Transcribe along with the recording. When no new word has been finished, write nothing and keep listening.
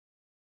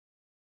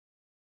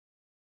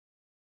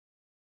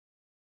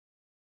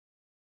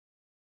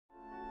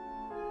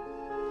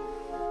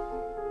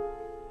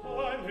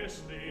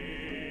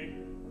obviously,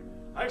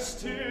 I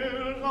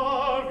still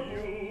love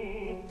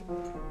you.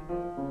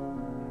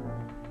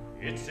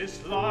 It's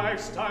this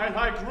lifestyle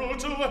I grew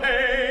to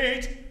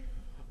hate.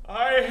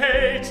 I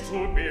hate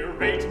to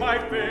berate my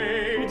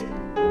fate.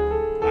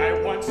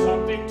 I want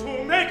something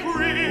to make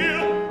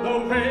real the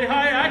way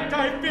I act,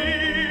 I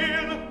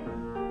feel.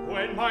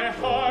 When my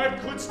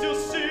heart could still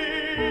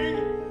sing,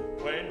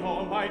 when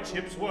all my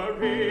chips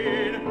were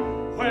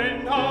in,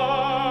 when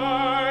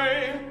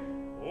I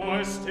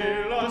was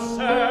still a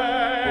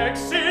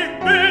sexy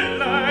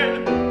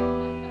villain.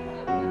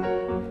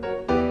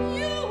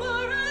 You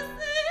were a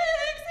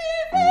sexy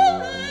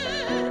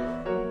villain.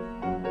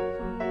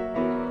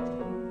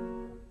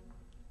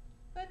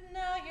 But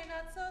now you're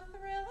not so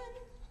thrilling.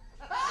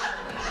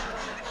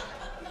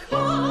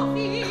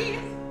 Coffee!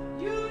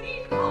 You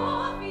need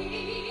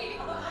coffee!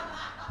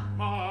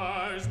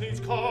 Mars needs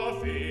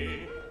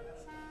coffee.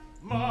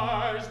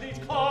 Mars needs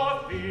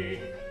coffee.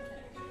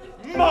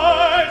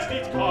 Mars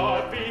needs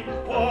coffee.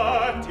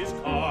 What is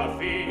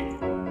coffee?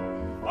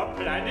 A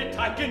planet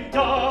I can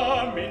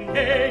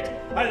dominate,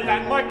 a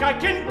landmark I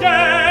can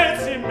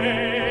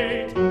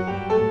decimate.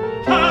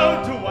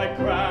 How do I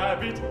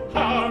grab it?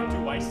 How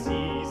do I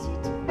seize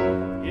it?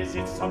 Is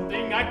it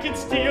something I can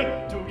steal?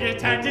 To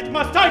get at it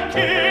must I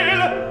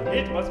kill?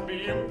 It must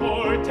be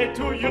imported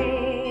to you.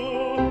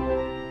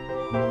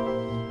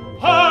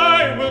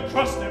 I will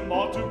crush them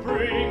all to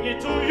bring it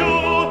to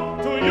you,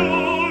 to you,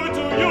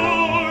 to you,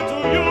 to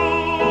you.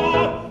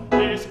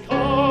 This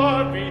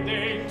coffee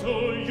thing to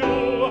you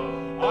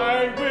I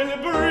will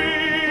bring.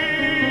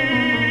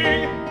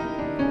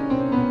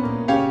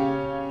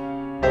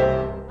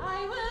 I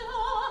will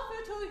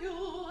offer to you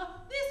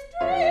this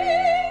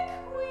drink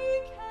we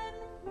can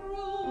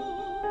brew.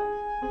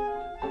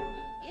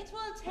 It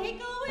will take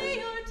away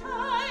your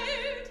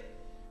tired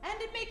and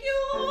it make you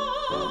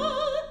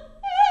all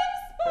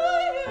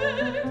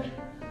inspired.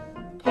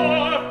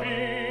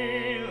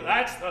 Coffee,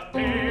 that's the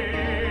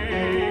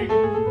thing.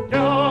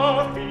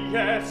 Coffee,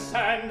 yes,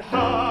 and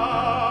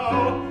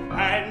how?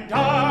 And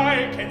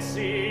I can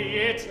see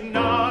it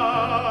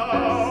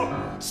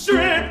now.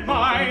 Strip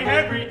mine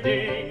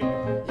everything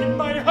in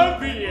my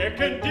Humvee air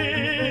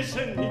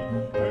conditioning.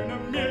 Burn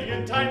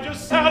 1,000,000 times your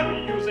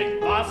salary using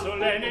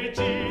fossil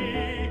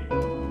energy.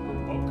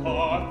 For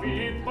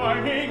coffee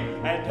farming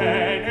and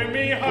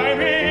enemy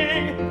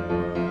harming.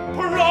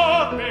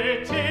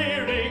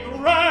 Profiteering,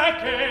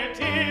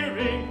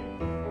 racketeering.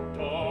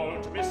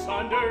 Don't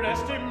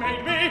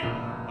misunderestimate me.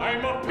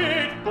 I'm a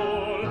pit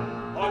bull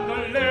on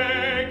the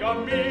leg of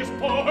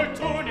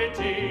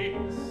misopportunity.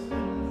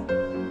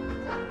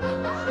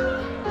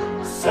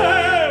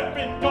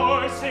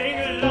 Self-endorsing,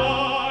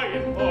 law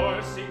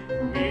enforcing,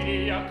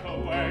 media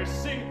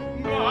coercing,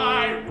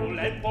 my rule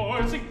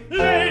enforcing,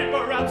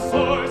 labor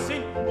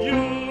outsourcing,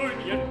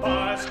 union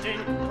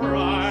busting,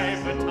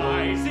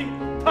 privatizing,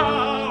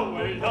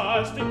 power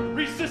lusting,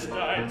 resist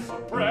and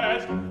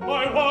suppress,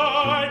 my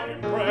wine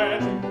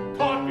impressed,